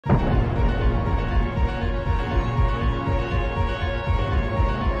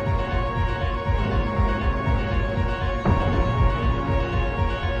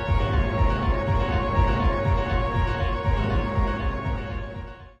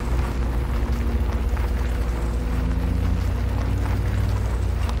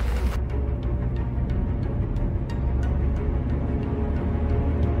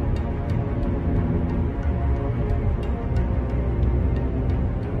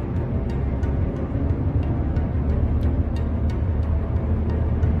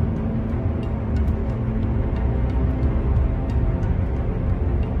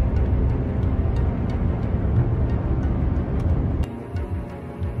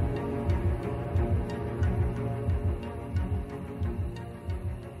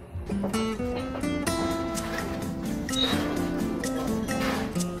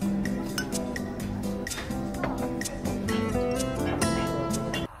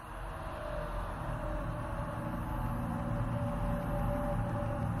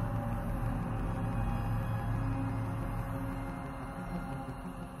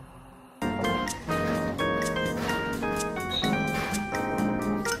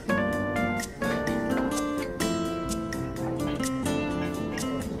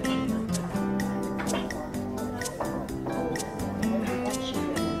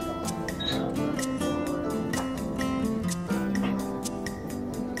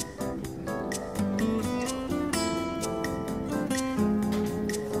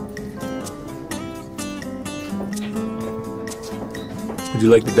Would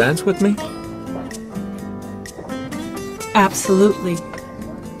you like to dance with me? Absolutely.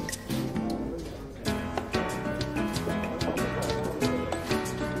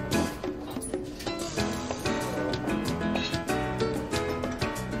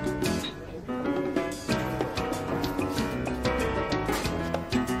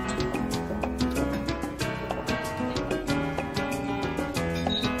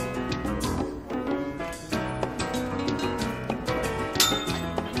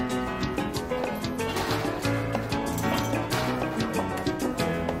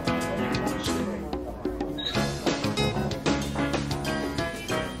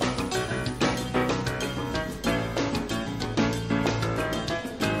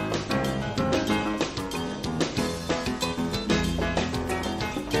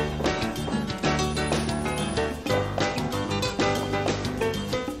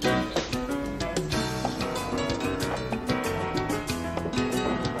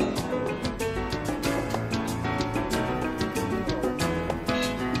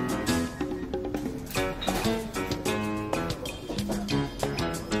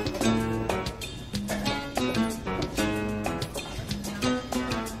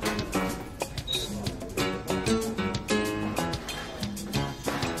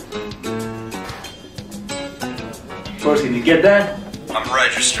 Boris, can you get that? I'm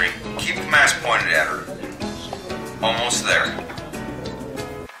registering. Keep the mask pointed at her. Almost there.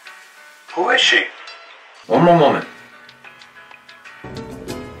 Who is she? One more moment.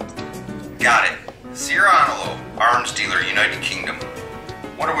 Got it. Sierra Antelope, arms dealer, United Kingdom.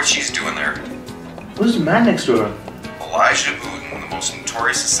 Wonder what she's doing there. Who's the man next to her? Elijah Uden, the most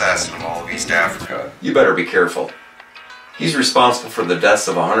notorious assassin of all of East Africa. You better be careful. He's responsible for the deaths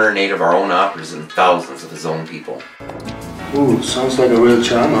of 108 of our own operatives and thousands of his own people. Ooh, sounds like a real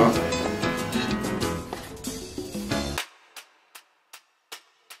charmer.